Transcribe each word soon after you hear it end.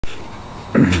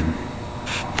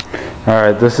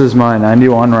Alright, this is my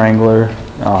 91 Wrangler.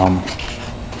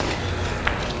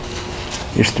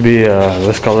 Used to be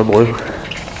this color blue.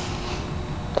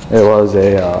 It was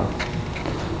a,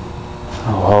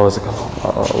 what was it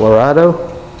called? Laredo?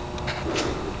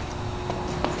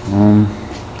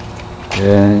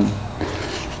 Yeah,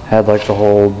 had like the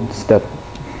whole step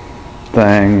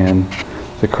thing and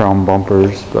the chrome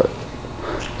bumpers, but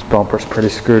this bumper's pretty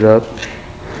screwed up.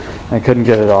 I couldn't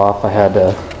get it off. I had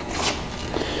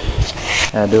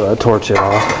to torch it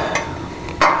off.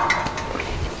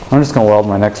 I'm just gonna weld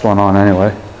my next one on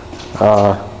anyway.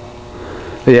 But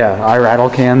yeah, I rattle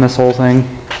can this whole thing,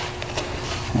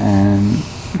 and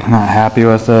I'm not happy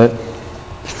with it.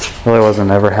 Really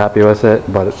wasn't ever happy with it,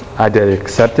 but I did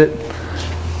accept it.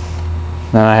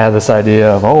 Then I had this idea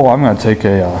of, oh, I'm gonna take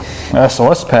a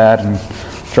SOS pad and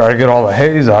try to get all the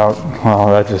haze out. Well,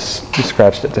 that just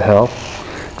scratched it to hell.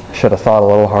 Should have thought a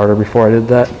little harder before I did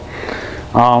that.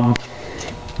 I'm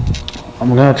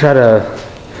gonna try to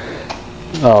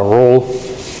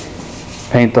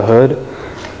paint the hood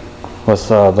with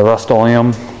the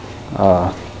Rust-Oleum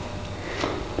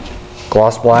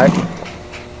gloss black.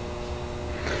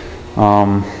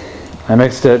 I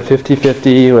mixed it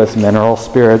 50-50 with mineral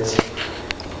spirits.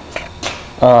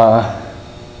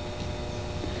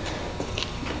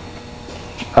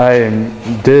 I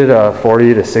did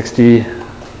 40 to 60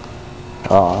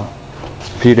 a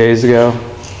few days ago.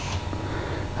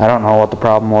 I don't know what the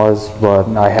problem was, but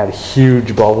I had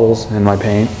huge bubbles in my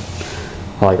paint,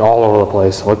 like all over the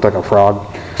place. It looked like a frog,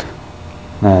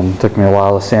 and it took me a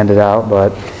while to sand it out,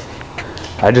 but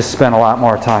I just spent a lot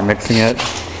more time mixing it.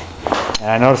 And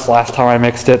I noticed last time I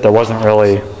mixed it, there wasn't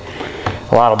really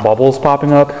a lot of bubbles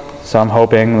popping up, so I'm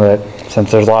hoping that since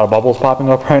there's a lot of bubbles popping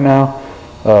up right now,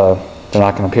 they're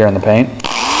not going to appear in the paint.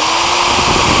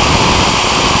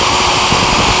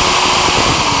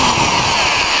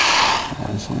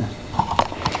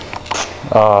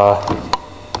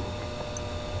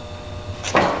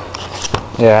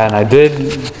 Yeah, and I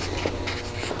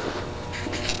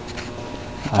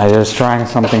was trying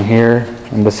something here,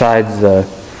 and besides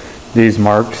these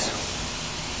marks,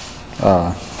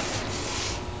 I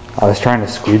was trying to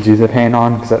squeegee the paint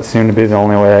on, because that seemed to be the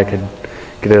only way I could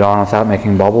get it on without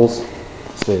making bubbles.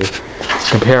 Let's see,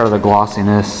 compare the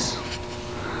glossiness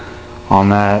on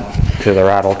that to the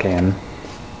rattle can.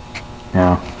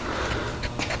 Yeah,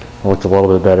 it looked a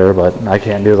little bit better, but I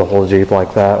can't do the whole Jeep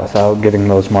like that without getting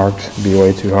those marks. It'd be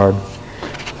way too hard.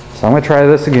 So I'm gonna try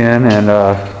this again, and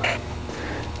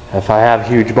if I have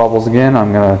huge bubbles again,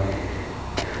 I'm gonna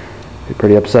be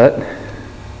pretty upset.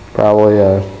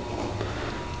 Probably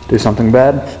do something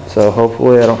bad. So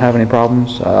hopefully I don't have any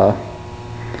problems.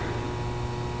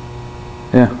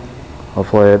 Yeah,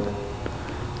 hopefully it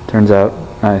turns out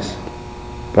nice.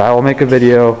 But I will make a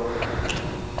video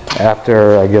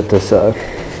after I get this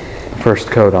first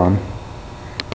coat on.